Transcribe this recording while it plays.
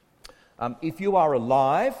If you are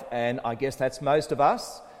alive, and I guess that's most of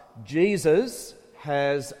us, Jesus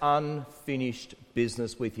has unfinished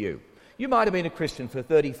business with you. You might have been a Christian for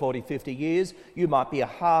 30, 40, 50 years. You might be a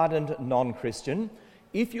hardened non-Christian.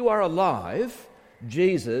 If you are alive,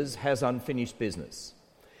 Jesus has unfinished business.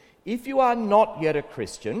 If you are not yet a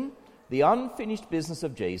Christian, the unfinished business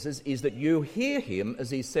of Jesus is that you hear him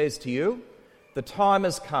as he says to you, the time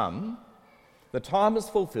has come, the time is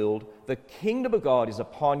fulfilled, the kingdom of God is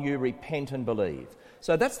upon you, repent and believe.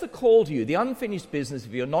 So that's the call to you, the unfinished business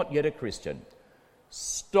if you're not yet a Christian.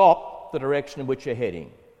 Stop the direction in which you're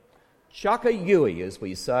heading. Chuck a Yui, as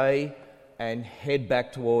we say, and head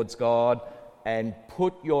back towards God and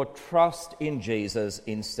put your trust in Jesus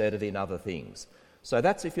instead of in other things. So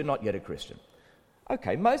that's if you're not yet a Christian.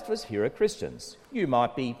 Okay, most of us here are Christians. You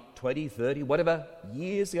might be 20, 30, whatever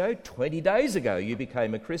years ago, 20 days ago you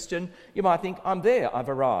became a Christian. You might think, I'm there, I've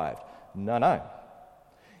arrived. No.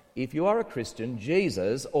 If you are a Christian,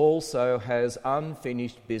 Jesus also has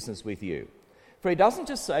unfinished business with you. For he doesn't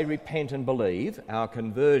just say repent and believe, our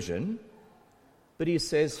conversion, but he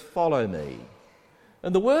says follow me.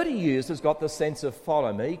 And the word he used has got the sense of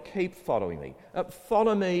follow me, keep following me.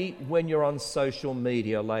 Follow me when you're on social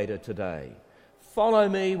media later today. Follow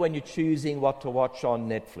me when you're choosing what to watch on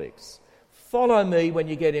Netflix. Follow me when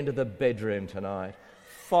you get into the bedroom tonight.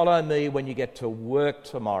 Follow me when you get to work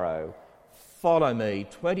tomorrow. Follow me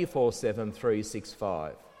 24/7,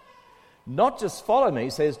 365. Not just follow me,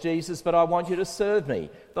 says Jesus, but I want you to serve me.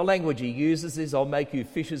 The language he uses is, I'll make you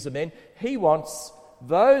fishers of men. He wants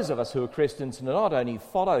those of us who are Christians to not only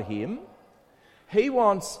follow him, he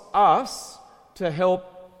wants us to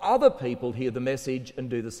help other people hear the message and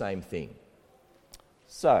do the same thing.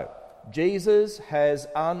 So, Jesus has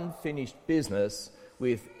unfinished business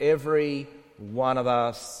with every one of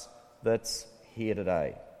us that's here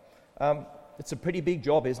today. It's a pretty big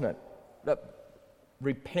job, isn't it?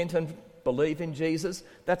 Repent and believe in Jesus.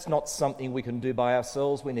 That's not something we can do by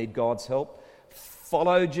ourselves. We need God's help.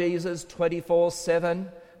 Follow Jesus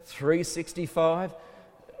 24/7, 365.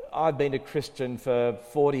 I've been a Christian for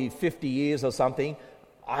 40, 50 years or something.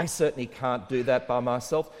 I certainly can't do that by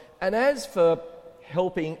myself. And as for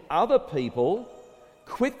helping other people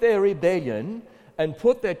quit their rebellion and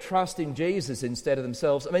put their trust in Jesus instead of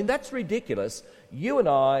themselves, I mean, that's ridiculous. You and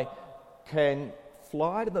I can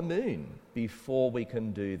fly to the moon before we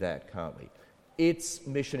can do that, can't we? It's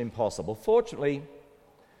mission impossible. Fortunately,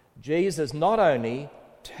 Jesus not only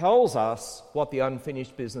tells us what the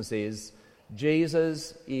unfinished business is,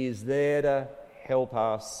 Jesus is there to help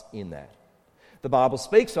us in that. The Bible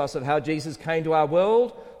speaks to us of how Jesus came to our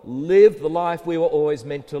world, lived the life we were always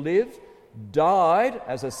meant to live, died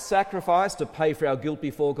as a sacrifice to pay for our guilt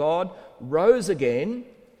before God, rose again,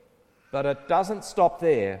 but it doesn't stop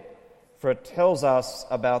there, for it tells us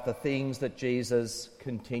about the things that Jesus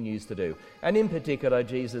continues to do. And in particular,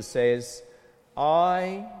 Jesus says,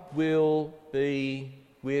 I will be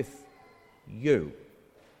with you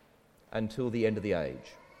until the end of the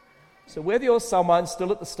age. So whether you're someone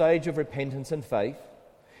still at the stage of repentance and faith,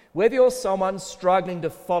 whether you're someone struggling to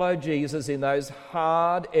follow Jesus in those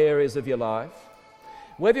hard areas of your life,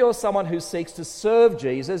 whether you're someone who seeks to serve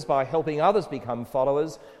Jesus by helping others become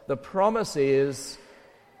followers, the promise is,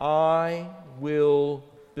 I will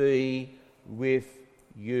be with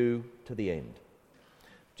you to the end.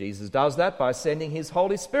 Jesus does that by sending his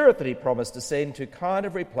Holy Spirit that he promised to send to kind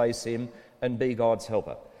of replace him and be God's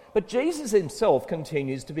helper. But Jesus himself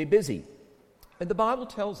continues to be busy. And the Bible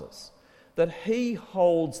tells us that he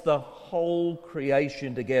holds the whole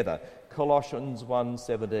creation together. Colossians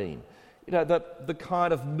 1:17. You know, the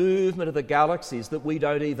kind of movement of the galaxies that we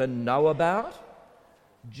don't even know about.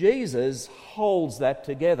 Jesus holds that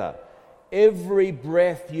together. Every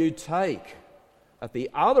breath you take, at the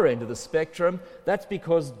other end of the spectrum, that's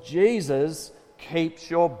because Jesus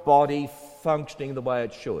keeps your body functioning the way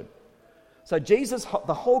it should. So Jesus,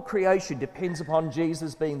 the whole creation depends upon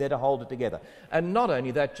Jesus being there to hold it together. And not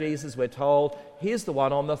only that, Jesus, we're told, here's the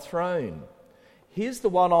one on the throne. Here's the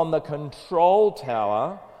one on the control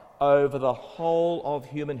tower over the whole of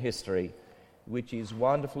human history, which is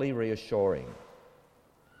wonderfully reassuring.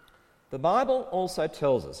 The Bible also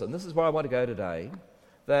tells us, and this is where I want to go today,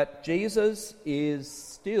 that Jesus is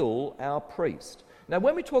still our priest. Now,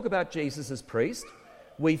 when we talk about Jesus as priest,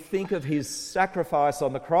 we think of his sacrifice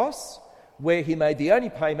on the cross, where he made the only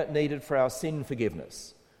payment needed for our sin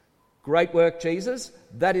forgiveness. Great work, Jesus.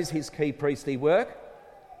 That is his key priestly work.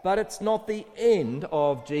 But it's not the end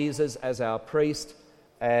of Jesus as our priest,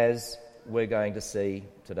 as we're going to see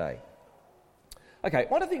today. Okay, I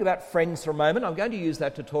want to think about friends for a moment. I'm going to use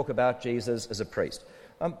that to talk about Jesus as a priest.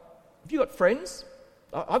 Have you got friends?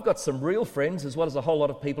 I've got some real friends as well as a whole lot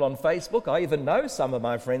of people on Facebook. I even know some of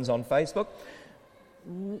my friends on Facebook.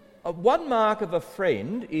 One mark of a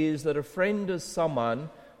friend is that a friend is someone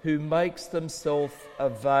who makes themselves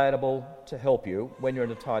available to help you when you're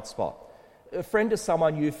in a tight spot. A friend is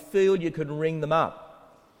someone you feel you can ring them up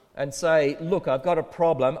and say, look, I've got a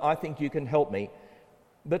problem, I think you can help me.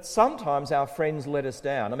 But sometimes our friends let us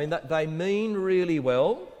down. I mean, they mean really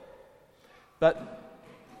well, but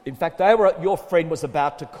in fact, your friend was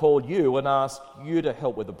about to call you and ask you to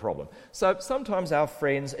help with the problem. So sometimes our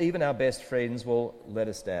friends, even our best friends, will let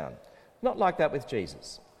us down. Not like that with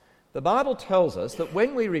Jesus. The Bible tells us that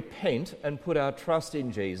when we repent and put our trust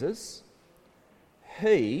in Jesus,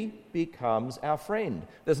 he becomes our friend.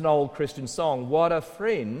 There's an old Christian song, what a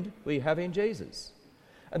friend we have in Jesus.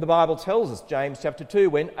 And the Bible tells us, James chapter 2,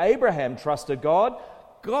 when Abraham trusted God,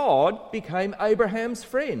 God became Abraham's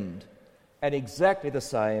friend. And exactly the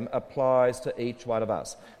same applies to each one of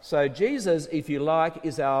us. So Jesus, if you like,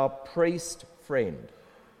 is our priest friend.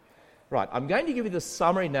 Right, I'm going to give you the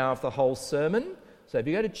summary now of the whole sermon. So if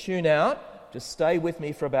you're going to tune out, just stay with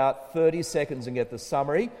me for about 30 seconds and get the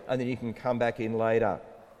summary, and then you can come back in later.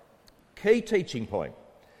 Key teaching point.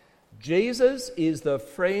 Jesus is the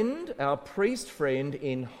friend, our priest friend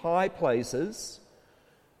in high places,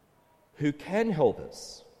 who can help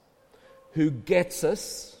us, who gets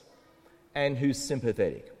us, and who's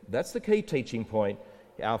sympathetic. That's the key teaching point.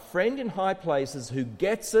 Our friend in high places who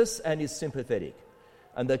gets us and is sympathetic.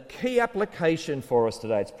 And the key application for us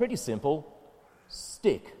today, it's pretty simple.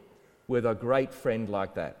 Stick with a great friend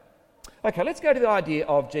like that. Okay, let's go to the idea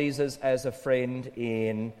of Jesus as a friend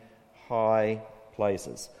in high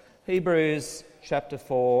places. Hebrews chapter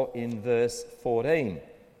 4 in verse 14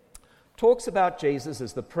 talks about Jesus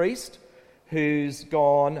as the priest who's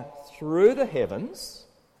gone through the heavens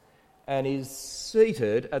and is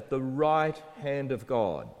seated at the right hand of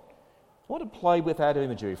God. I want to play with that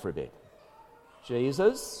imagery for a bit.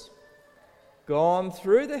 Jesus, gone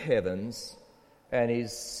through the heavens and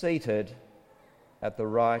is seated at the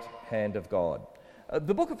right hand of God.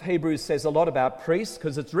 The book of Hebrews says a lot about priests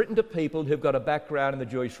because it's written to people who've got a background in the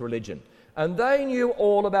Jewish religion. And they knew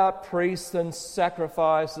all about priests and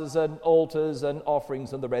sacrifices and altars and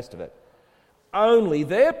offerings and the rest of it. Only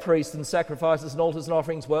their priests and sacrifices and altars and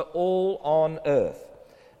offerings were all on earth.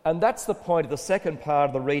 And that's the point of the second part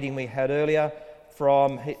of the reading we had earlier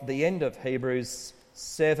from the end of Hebrews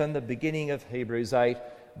 7, the beginning of Hebrews 8,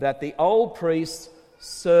 that the old priests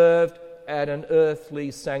served at an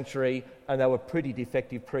earthly sanctuary, and they were pretty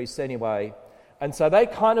defective priests anyway. And so they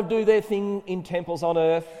kind of do their thing in temples on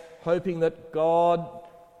earth, hoping that God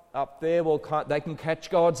up there they can catch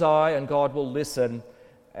God's eye and God will listen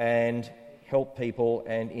and help people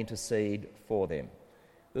and intercede for them.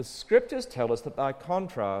 The scriptures tell us that by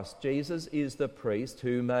contrast, Jesus is the priest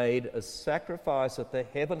who made a sacrifice at the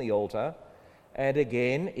heavenly altar and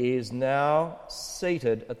again is now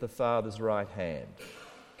seated at the Father's right hand.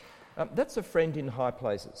 That's a friend in high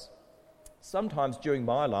places. Sometimes during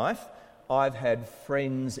my life, I've had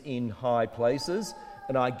friends in high places,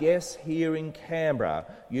 and I guess here in Canberra,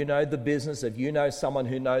 you know the business of you know someone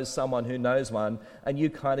who knows one, and you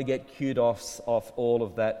kind of get cued off all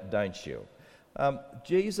of that, don't you?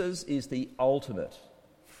 Jesus is the ultimate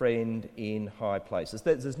friend in high places.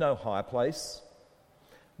 There's no higher place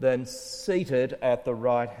than seated at the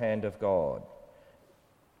right hand of God.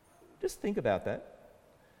 Just think about that.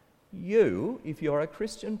 You, if you're a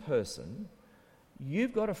Christian person,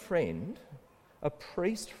 you've got a friend, a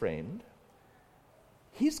priest friend.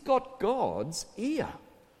 He's got God's ear.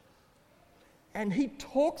 And he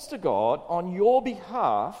talks to God on your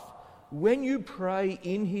behalf when you pray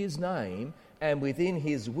in his name and within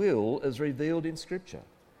his will as revealed in Scripture.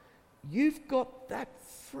 You've got that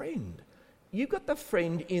friend. You've got the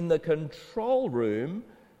friend in the control room,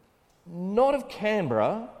 not of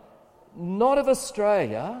Canberra, not of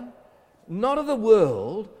Australia, not of the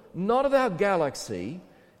world, not of our galaxy.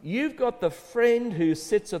 You've got the friend who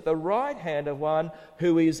sits at the right hand of one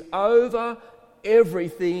who is over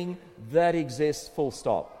everything that exists, full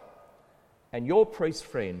stop. And your priest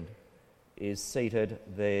friend is seated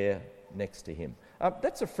there next to him.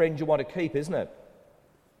 That's a friend you want to keep, isn't it?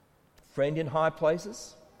 Friend in high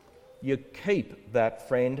places? You keep that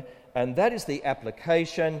friend, and that is the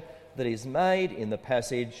application that is made in the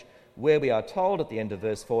passage where we are told at the end of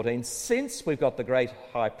verse 14, since we've got the great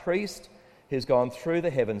high priest who's gone through the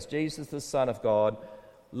heavens, Jesus the Son of God,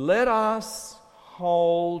 let us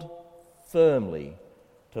hold firmly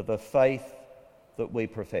to the faith that we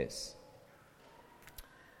profess.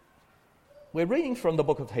 We're reading from the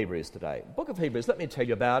book of Hebrews today. The book of Hebrews, let me tell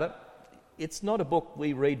you about it. it's not a book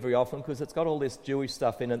we read very often because it's got all this Jewish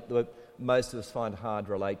stuff in it that most of us find hard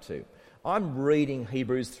to relate to. I'm reading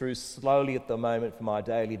Hebrews through slowly at the moment for my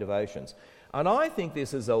daily devotions. And I think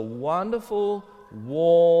this is a wonderful,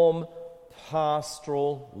 warm,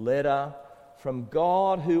 pastoral letter from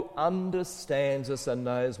God who understands us and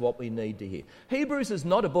knows what we need to hear. Hebrews is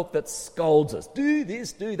not a book that scolds us. Do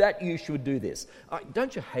this, do that, you should do this.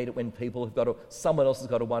 Don't you hate it when someone else has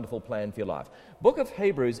got a wonderful plan for your life? Book of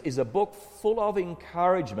Hebrews is a book full of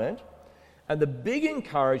encouragement, and the big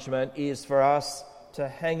encouragement is for us to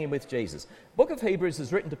hang in with Jesus. Book of Hebrews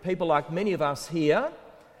is written to people like many of us here,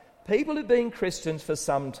 people who've been Christians for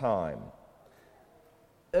some time.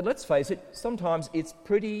 And let's face it, sometimes it's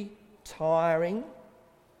pretty tiring,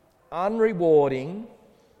 unrewarding,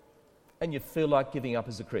 and you feel like giving up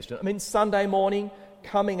as a Christian. I mean, Sunday morning,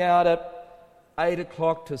 coming out at 8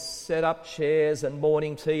 o'clock to set up chairs and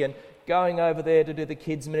morning tea and going over there to do the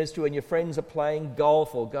kids' ministry when your friends are playing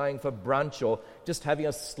golf or going for brunch or just having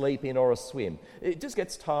a sleep in or a swim. It just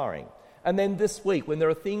gets tiring. And then this week, when there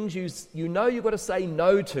are things you know you've got to say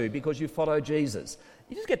no to because you follow Jesus,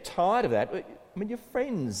 you just get tired of that. I mean, your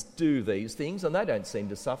friends do these things and they don't seem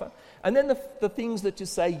to suffer. And then the things that you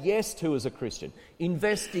say yes to as a Christian,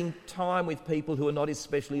 investing time with people who are not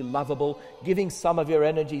especially lovable, giving some of your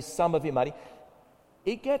energy, some of your money,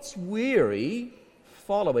 it gets weary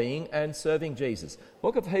following and serving Jesus.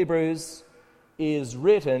 Book of Hebrews is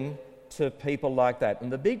written to people like that.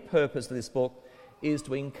 And the big purpose of this book is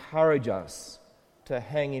to encourage us to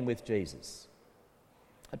hang in with Jesus.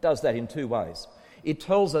 It does that in two ways. It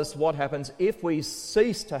tells us what happens if we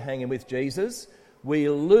cease to hang in with Jesus. We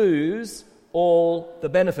lose all the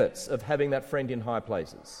benefits of having that friend in high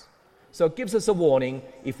places. So it gives us a warning.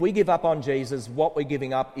 If we give up on Jesus, what we're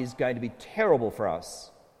giving up is going to be terrible for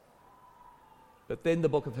us. But then the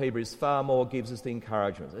book of Hebrews far more gives us the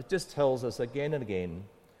encouragement. It just tells us again and again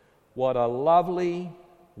what a lovely,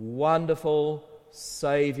 wonderful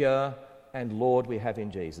Saviour and Lord we have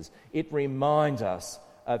in Jesus. It reminds us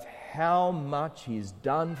of how much He's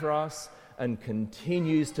done for us and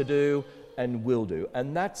continues to do and will do.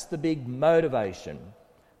 And that's the big motivation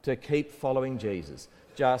to keep following Jesus.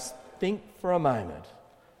 Just think for a moment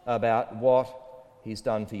about what He's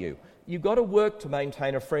done for you. You've got to work to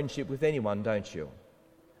maintain a friendship with anyone, don't you?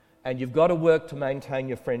 And you've got to work to maintain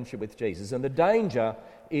your friendship with Jesus. And the danger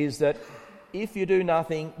is that if you do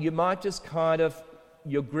nothing, you might just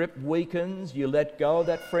your grip weakens, you let go of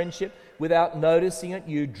that friendship. Without noticing it,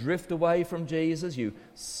 you drift away from Jesus, you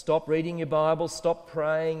stop reading your Bible, stop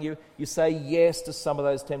praying, you say yes to some of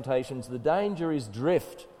those temptations. The danger is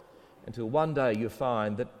drift until one day you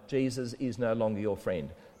find that Jesus is no longer your friend.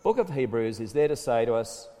 Book of Hebrews is there to say to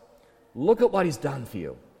us, look at what He's done for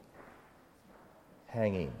you.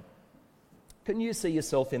 Hang in. Can you see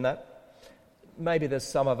yourself in that? Maybe there's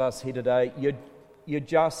some of us here today, you're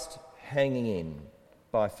just hanging in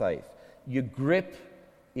by faith. Your grip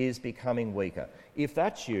is becoming weaker. If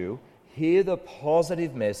that's you, hear the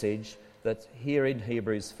positive message that's here in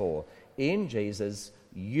Hebrews 4. In Jesus,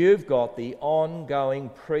 you've got the ongoing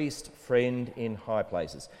priest friend in high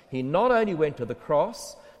places. He not only went to the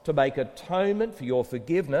cross to make atonement for your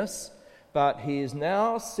forgiveness, but He is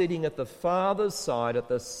now sitting at the Father's side, at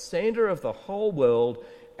the centre of the whole world,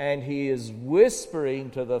 and He is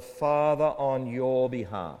whispering to the Father on your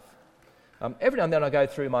behalf. Every now and then I go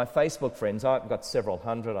through my Facebook friends. I've got several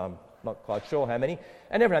hundred, I'm not quite sure how many.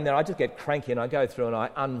 And every now and then I just get cranky and I go through and I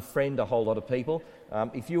unfriend a whole lot of people.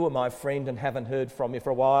 If you were my friend and haven't heard from me for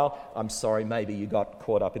a while, I'm sorry, maybe you got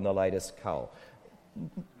caught up in the latest cull.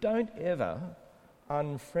 Don't ever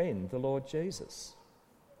unfriend the Lord Jesus.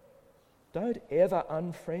 Don't ever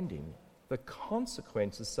unfriend Him. The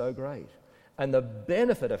consequence is so great. And the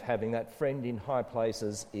benefit of having that friend in high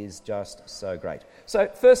places is just so great. So,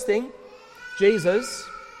 first thing, Jesus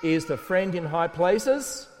is the friend in high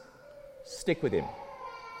places. Stick with Him.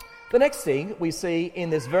 The next thing we see in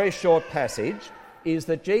this very short passage is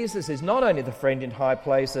that Jesus is not only the friend in high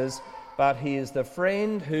places, but He is the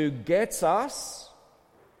friend who gets us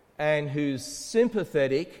and who's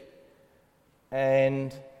sympathetic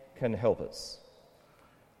and can help us.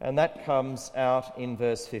 And that comes out in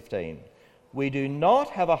verse 15. We do not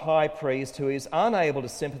have a high priest who is unable to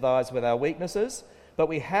sympathise with our weaknesses, but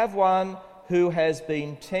we have one who has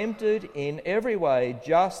been tempted in every way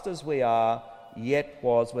just as we are, yet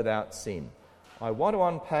was without sin. I want to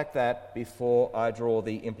unpack that before I draw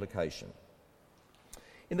the implication.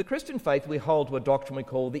 In the Christian faith, we hold to a doctrine we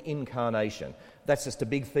call the incarnation. That's just a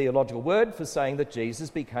big theological word for saying that Jesus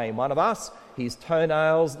became one of us. His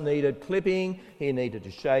toenails needed clipping. He needed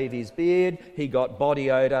to shave his beard. He got body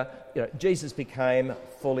odour. Jesus became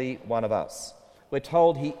fully one of us. We're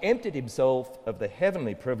told he emptied himself of the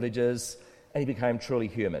heavenly privileges and he became truly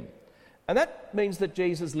human. And that means that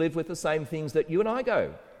Jesus lived with the same things that you and I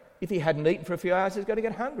go. If he hadn't eaten for a few hours, he's going to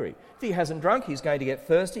get hungry. If he hasn't drunk, he's going to get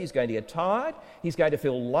thirsty, he's going to get tired, he's going to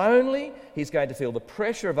feel lonely, he's going to feel the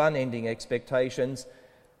pressure of unending expectations.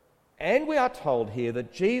 And we are told here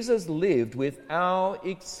that Jesus lived with our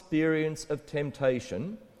experience of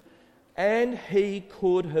temptation, and he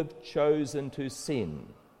could have chosen to sin.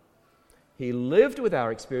 He lived with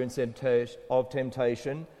our experience of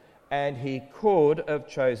temptation, and he could have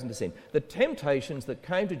chosen to sin. The temptations that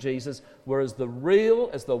came to Jesus were as the real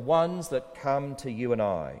as the ones that come to you and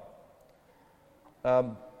I.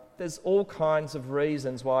 There's all kinds of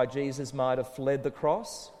reasons why Jesus might have fled the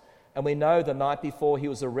cross. And we know the night before he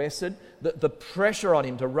was arrested, that the pressure on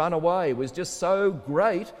him to run away was just so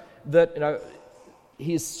great that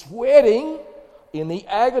he's sweating in the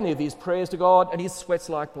agony of his prayers to God, and he sweats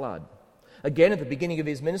like blood. Again, at the beginning of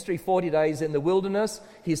his ministry, 40 days in the wilderness,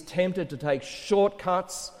 he's tempted to take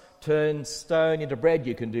shortcuts, turn stone into bread.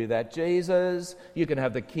 You can do that, Jesus. You can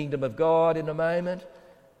have the kingdom of God in a moment.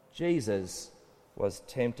 Jesus was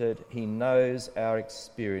tempted. He knows our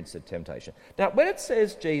experience of temptation. Now, when it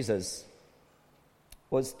says Jesus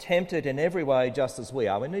was tempted in every way just as we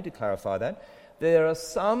are, we need to clarify that. There are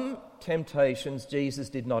some temptations Jesus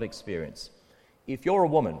did not experience. If you're a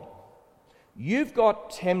woman, you've got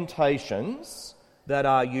temptations that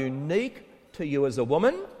are unique to you as a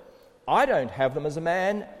woman. I don't have them as a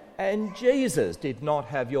man, and Jesus did not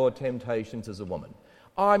have your temptations as a woman.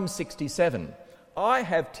 I'm 67. I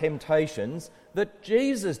have temptations that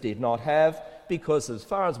Jesus did not have because, as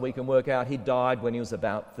far as we can work out, he died when he was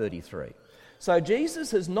about 33. So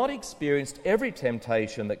Jesus has not experienced every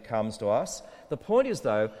temptation that comes to us. The point is,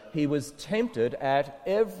 though, he was tempted at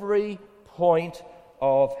every point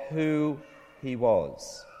of who he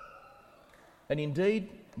was, and indeed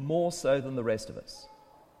more so than the rest of us.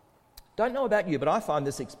 Don't know about you, but I find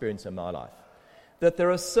this experience in my life, that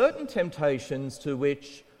there are certain temptations to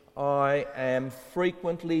which I am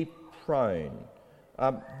frequently prone.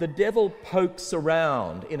 The devil pokes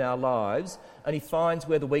around in our lives and he finds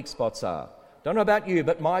where the weak spots are. Don't know about you,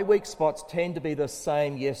 but my weak spots tend to be the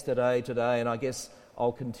same yesterday, today, and I guess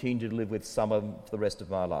I'll continue to live with some of them for the rest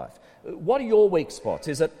of my life. What are your weak spots?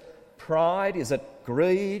 Is it pride? Is it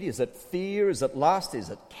greed? Is it fear? Is it lust? Is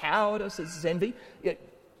it cowardice? Is it envy?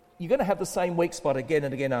 You're going to have the same weak spot again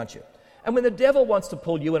and again, aren't you? And when the devil wants to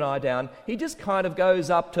pull you and I down, he just kind of goes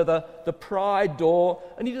up to the pride door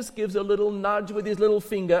and he just gives a little nudge with his little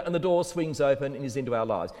finger and the door swings open and he's into our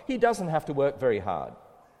lives. He doesn't have to work very hard.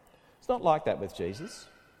 It's not like that with Jesus.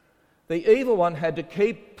 The evil one had to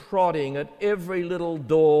keep prodding at every little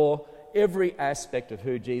door, every aspect of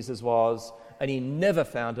who Jesus was, and he never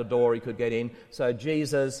found a door he could get in. So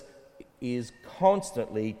Jesus is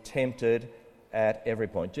constantly tempted at every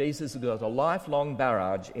point. Jesus has got a lifelong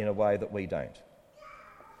barrage in a way that we don't.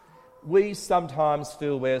 We sometimes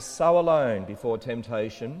feel we're so alone before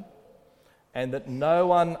temptation and that no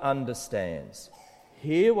one understands.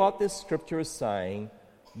 Hear what this scripture is saying.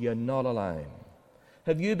 You're not alone.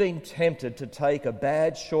 Have you been tempted to take a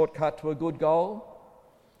bad shortcut to a good goal?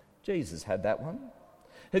 Jesus had that one.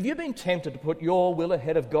 Have you been tempted to put your will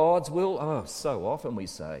ahead of God's will? Oh, so often we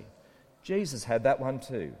say. Jesus had that one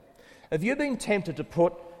too. Have you been tempted to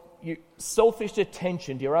put your selfish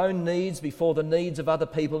attention to your own needs before the needs of other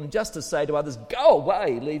people and just to say to others, go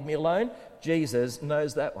away, leave me alone? Jesus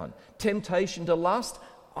knows that one. Temptation to lust?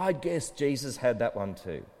 I guess Jesus had that one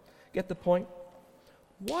too. Get the point?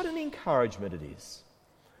 What an encouragement it is.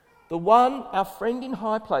 The one, our friend in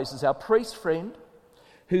high places, our priest friend,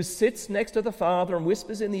 who sits next to the Father and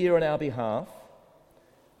whispers in the ear on our behalf,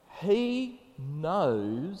 he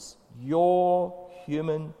knows your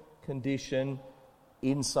human condition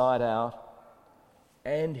inside out,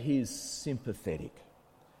 and he's sympathetic.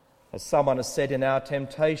 As someone has said, in our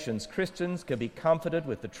temptations, Christians can be comforted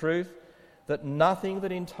with the truth that nothing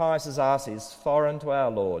that entices us is foreign to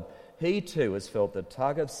our Lord. He too has felt the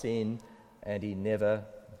tug of sin, and he never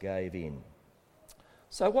gave in.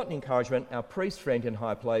 So what an encouragement, our priest friend in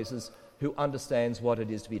high places who understands what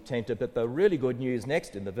it is to be tempted. But the really good news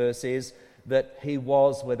next in the verse is that he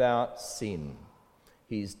was without sin.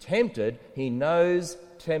 He's tempted, he knows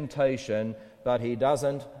temptation, but he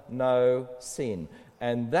doesn't know sin.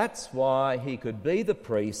 And that's why he could be the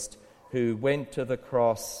priest who went to the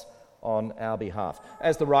cross on our behalf.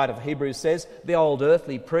 As the writer of Hebrews says, the old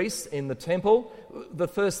earthly priests in the temple, the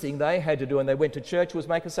first thing they had to do when they went to church was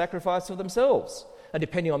make a sacrifice for themselves. And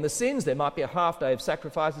depending on the sins, there might be a half day of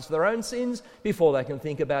sacrifices for their own sins before they can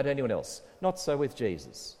think about anyone else. Not so with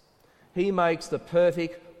Jesus. He makes the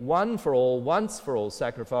perfect one-for-all, once-for-all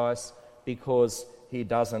sacrifice because he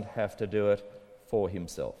doesn't have to do it for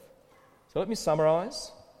himself. So let me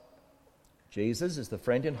summarise. Jesus is the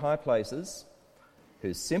friend in high places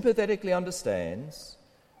who sympathetically understands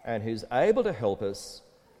and who's able to help us,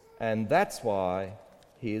 and that's why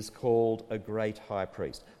he is called a great high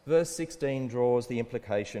priest. Verse 16 draws the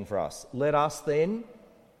implication for us. Let us then,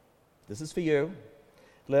 this is for you,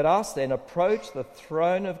 let us then approach the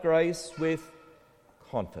throne of grace with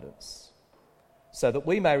confidence, so that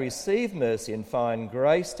we may receive mercy and find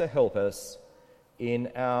grace to help us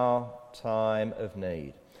in our time of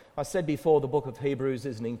need. I said before, the book of Hebrews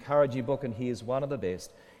is an encouraging book, and here's one of the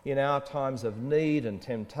best. In our times of need and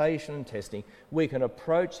temptation and testing, we can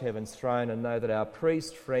approach heaven's throne and know that our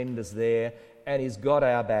priest friend is there, and he's got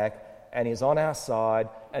our back, and he's on our side,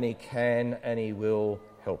 and he can and he will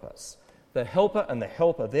help us. The helper and the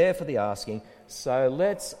help are there for the asking, so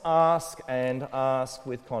let's ask and ask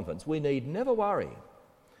with confidence. We need never worry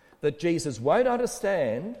that Jesus won't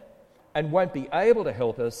understand and won't be able to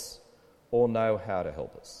help us or know how to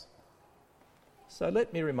help us. So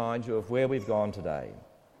let me remind you of where we've gone today.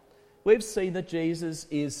 We've seen that Jesus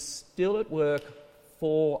is still at work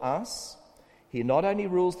for us. He not only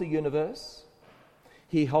rules the universe,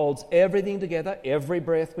 he holds everything together, every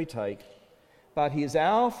breath we take, but he is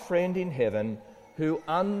our friend in heaven who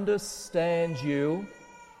understands you,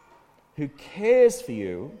 who cares for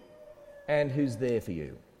you, and who's there for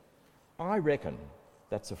you. I reckon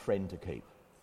that's a friend to keep.